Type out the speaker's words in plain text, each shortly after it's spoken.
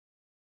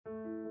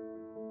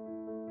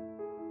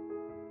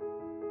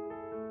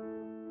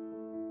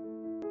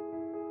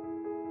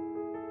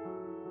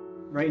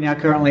Right now,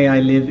 currently, I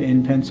live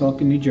in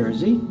Pennsauken, New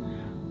Jersey.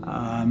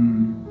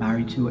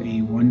 Married to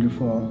a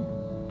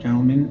wonderful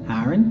gentleman,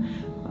 Aaron.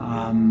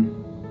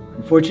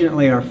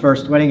 Unfortunately, our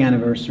first wedding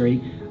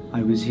anniversary,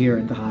 I was here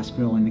at the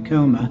hospital in a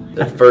coma.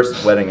 The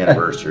first wedding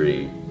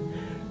anniversary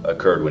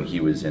occurred when he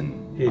was on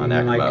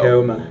ECMO, my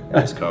coma.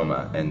 in his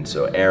coma. And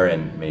so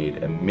Aaron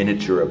made a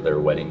miniature of their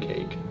wedding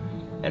cake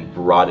and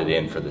brought it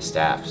in for the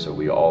staff, so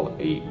we all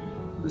ate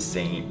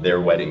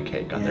their wedding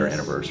cake on their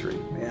anniversary.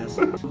 Yes.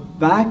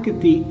 Back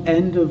at the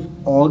end of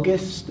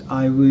August,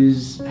 I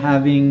was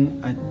having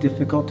a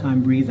difficult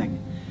time breathing.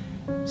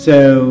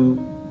 So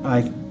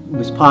I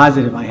was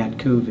positive I had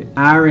COVID.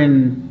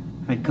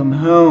 Aaron had come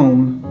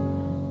home,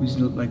 it was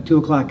like 2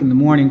 o'clock in the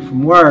morning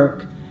from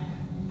work,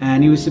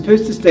 and he was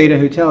supposed to stay at a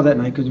hotel that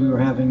night because we were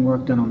having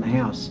work done on the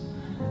house.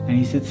 And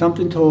he said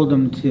something told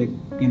him to,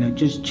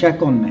 just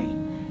check on me.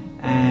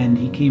 And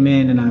he came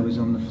in and I was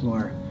on the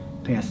floor,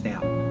 passed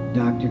out.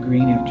 Dr.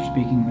 Green, after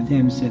speaking with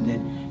him, said that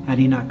had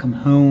he not come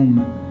home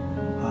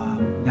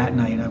that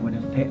night, I would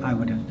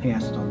have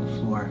passed on the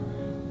floor.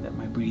 That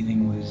my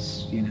breathing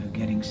was,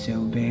 getting so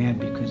bad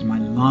because my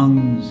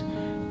lungs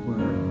were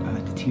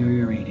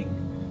deteriorating.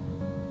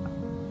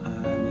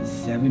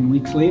 7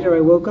 weeks later,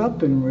 I woke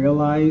up and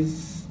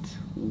realized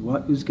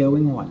what was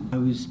going on. I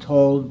was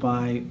told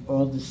by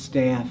all the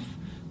staff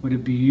what a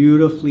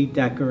beautifully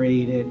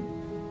decorated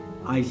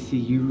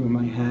ICU room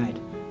I had.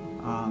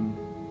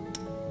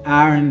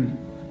 Aaron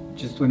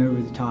just went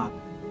over the top.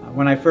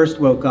 When I first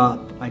woke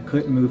up, I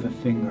couldn't move a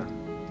finger,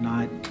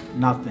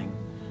 nothing.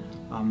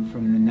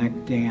 From the neck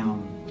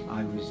down,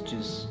 I was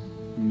just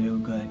no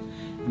good.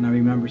 And I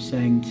remember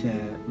saying to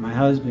my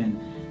husband,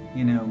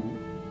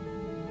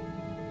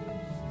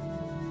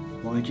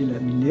 why'd you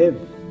let me live?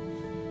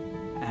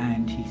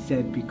 And he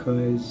said,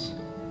 because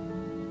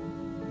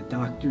the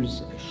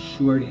doctors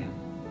assured him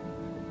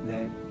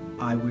that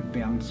I would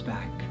bounce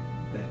back,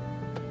 that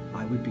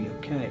I would be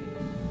okay.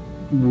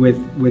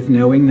 With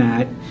knowing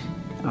that,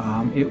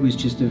 it was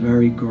just a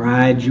very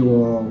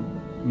gradual,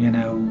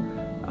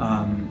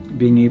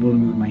 being able to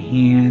move my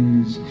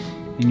hands,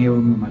 being able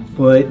to move my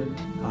foot,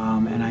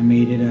 and I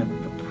made it a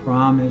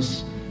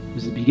promise. It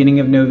was the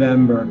beginning of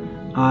November.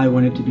 I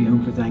wanted to be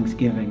home for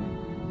Thanksgiving,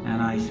 and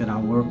I said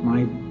I'll work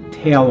my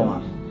tail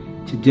off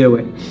to do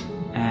it,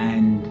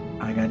 and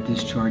I got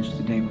discharged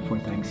the day before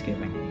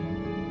Thanksgiving.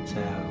 So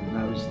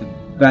that was the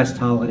best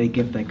holiday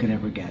gift I could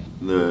ever get.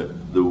 The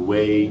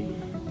way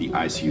the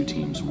ICU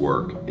teams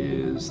work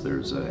is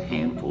there's a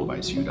handful of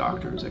ICU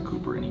doctors at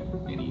Cooper any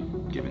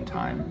given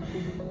time,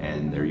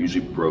 and they're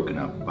usually broken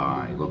up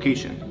by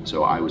location.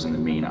 So I was in the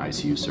main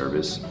ICU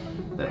service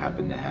that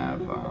happened to have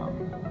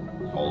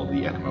all of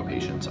the ECMO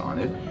patients on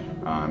it,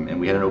 and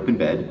we had an open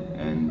bed,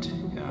 and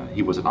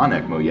he wasn't on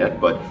ECMO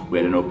yet, but we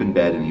had an open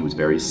bed and he was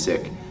very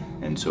sick,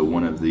 and so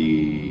one of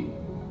the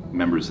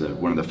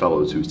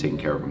fellows who was taking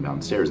care of him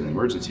downstairs in the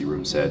emergency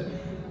room said,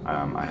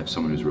 I have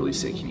someone who's really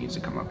sick, he needs to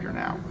come up here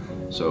now.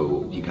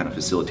 So he kind of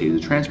facilitated the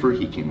transfer.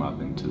 He came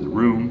up into the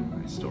room,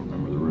 I still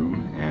remember the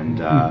room, and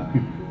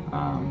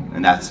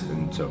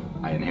so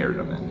I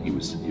inherited him, and he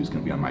was going to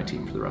be on my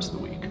team for the rest of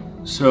the week.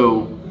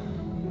 So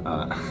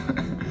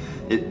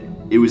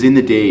it was in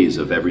the days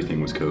of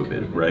everything was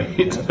COVID,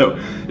 right? So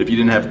if you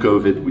didn't have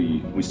COVID,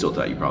 we still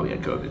thought you probably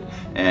had COVID,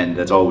 and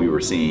that's all we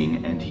were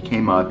seeing. And he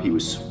came up, he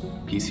was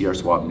PCR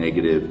swab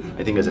negative,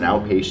 I think as an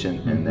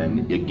outpatient, and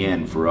then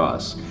again for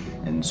us.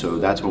 And so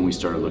that's when we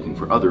started looking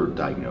for other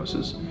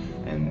diagnoses.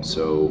 And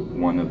so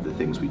one of the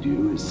things we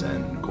do is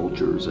send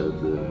cultures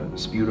of the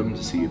sputum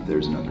to see if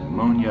there's another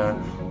pneumonia,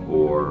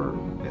 or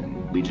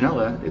in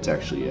Legionella, it's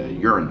actually a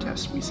urine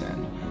test we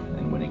send.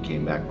 And when it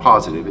came back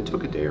positive, it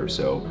took a day or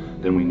so,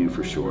 then we knew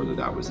for sure that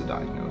that was the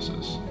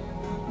diagnosis.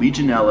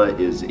 Legionella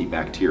is a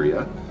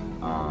bacteria,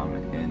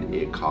 and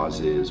it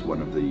causes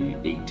one of the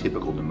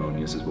atypical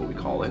pneumonias is what we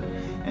call it.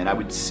 And I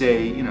would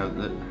say,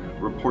 the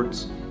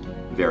reports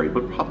vary,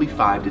 but probably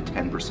 5 to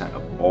 10%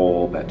 of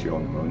all bacterial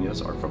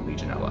pneumonias are from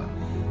Legionella.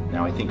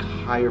 Now I think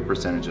higher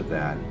percentage of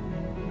that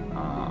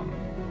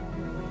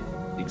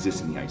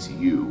exists in the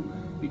ICU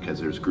because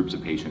there's groups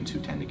of patients who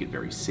tend to get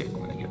very sick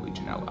when they get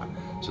Legionella.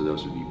 So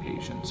those would be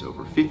patients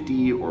over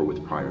 50 or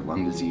with prior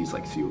lung disease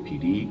like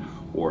COPD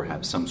or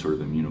have some sort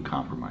of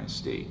immunocompromised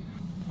state.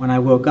 When I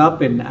woke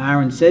up and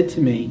Aaron said to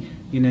me,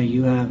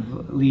 you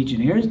have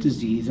Legionnaires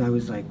disease, I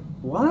was like,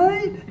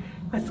 what?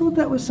 I thought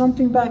that was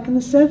something back in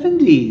the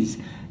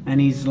 70s. And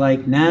he's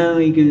like, no,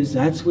 he goes,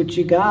 that's what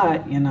you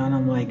got, and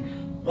I'm like,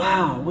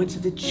 wow, what's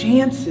the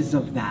chances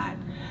of that?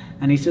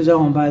 And he says,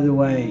 oh, and by the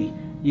way,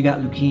 you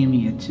got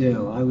leukemia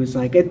too. I was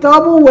like, a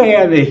double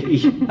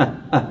whammy.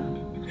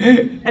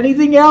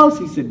 Anything else?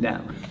 He said, no.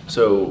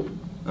 So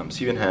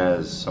Stephen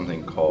has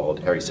something called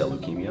hairy cell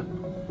leukemia.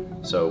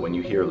 So when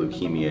you hear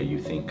leukemia, you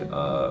think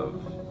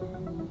of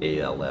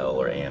ALL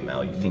or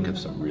AML, you think of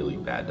some really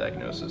bad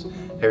diagnosis.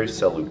 Hairy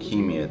cell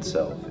leukemia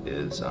itself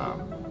is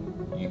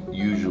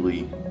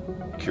usually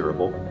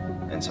curable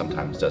and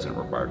sometimes doesn't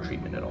require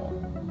treatment at all.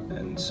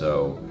 And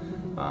so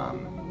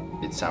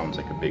it sounds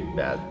like a big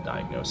bad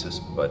diagnosis,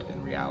 but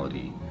in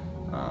reality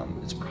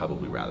it's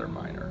probably rather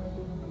minor.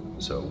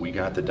 So we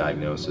got the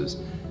diagnosis.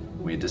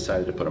 We had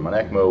decided to put him on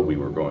ECMO. We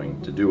were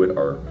going to do it.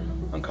 Our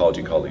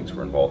oncology colleagues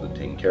were involved in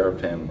taking care of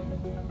him.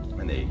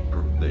 And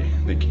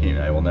they came,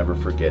 I will never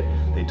forget,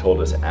 they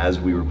told us as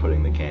we were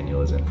putting the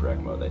cannulas in for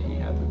ECMO that he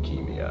had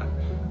leukemia.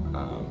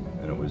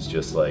 And it was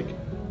just like,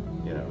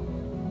 you know,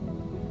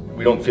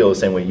 we don't feel the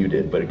same way you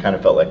did, but it kind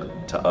of felt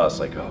like, to us,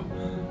 like, oh,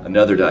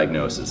 another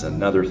diagnosis,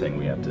 another thing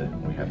we have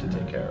to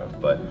take care of.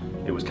 But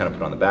it was kind of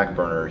put on the back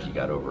burner. He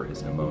got over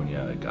his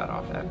pneumonia, got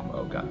off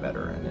ECMO, got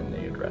better, and then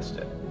they addressed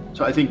it.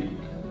 So I think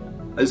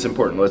it's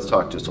important. Let's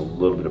talk just a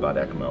little bit about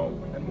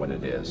ECMO and what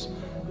it is,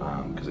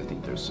 because I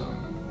think there's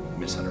some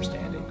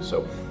misunderstanding.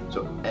 So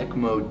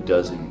ECMO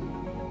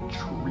doesn't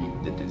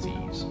treat the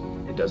disease.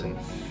 It doesn't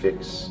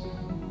fix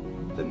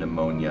the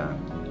pneumonia,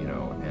 you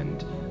know,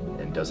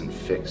 and doesn't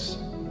fix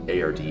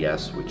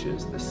ARDS, which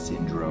is the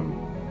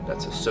syndrome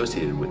that's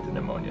associated with the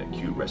pneumonia,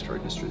 acute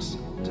respiratory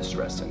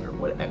distress syndrome.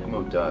 What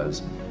ECMO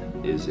does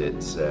is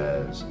it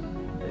says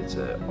it's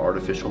an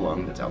artificial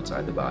lung that's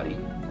outside the body,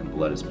 and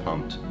blood is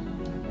pumped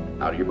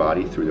out of your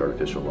body through the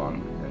artificial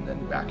lung and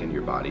then back into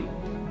your body,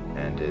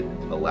 and it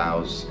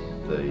allows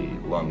the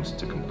lungs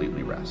to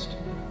completely rest.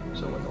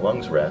 So when the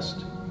lungs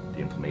rest, the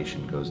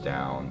inflammation goes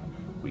down,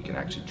 we can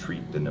actually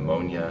treat the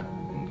pneumonia,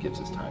 and it gives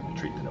us time to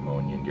treat the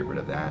pneumonia and get rid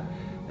of that.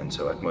 And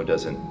so ECMO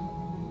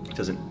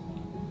doesn't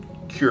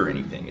cure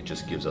anything, it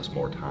just gives us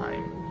more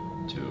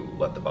time to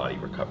let the body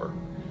recover.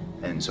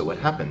 And so what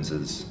happens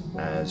is,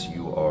 as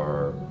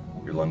your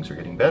lungs are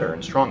getting better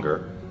and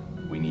stronger,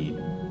 we need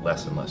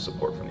less and less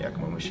support from the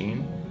ECMO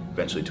machine,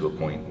 eventually to a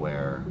point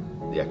where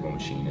the ECMO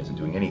machine isn't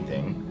doing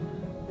anything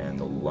and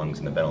the lungs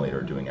and the ventilator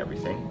are doing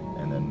everything,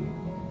 and then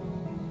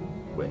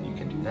when you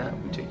can do that,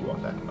 we take you off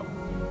ECMO.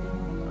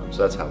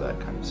 So that's how that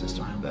kind of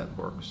system that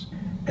works.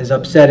 As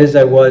upset as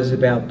I was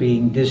about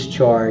being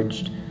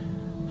discharged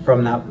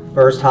from that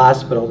first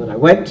hospital that I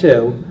went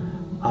to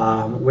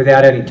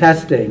without any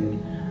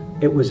testing,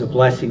 it was a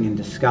blessing in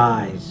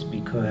disguise,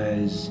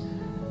 because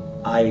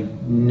I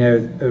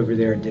know over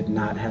there did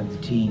not have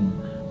the team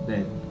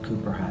that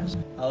Cooper has.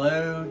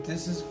 Hello,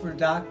 this is for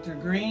Dr.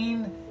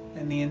 Green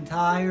and the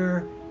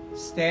entire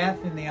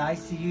staff in the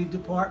ICU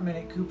department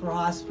at Cooper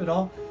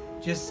Hospital.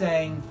 Just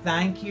saying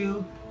thank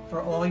you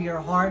for all your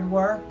hard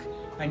work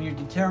and your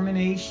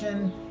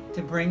determination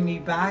to bring me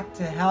back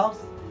to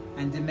health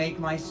and to make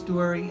my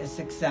story a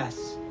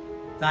success.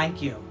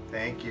 Thank you.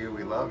 Thank you.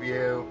 We love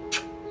you.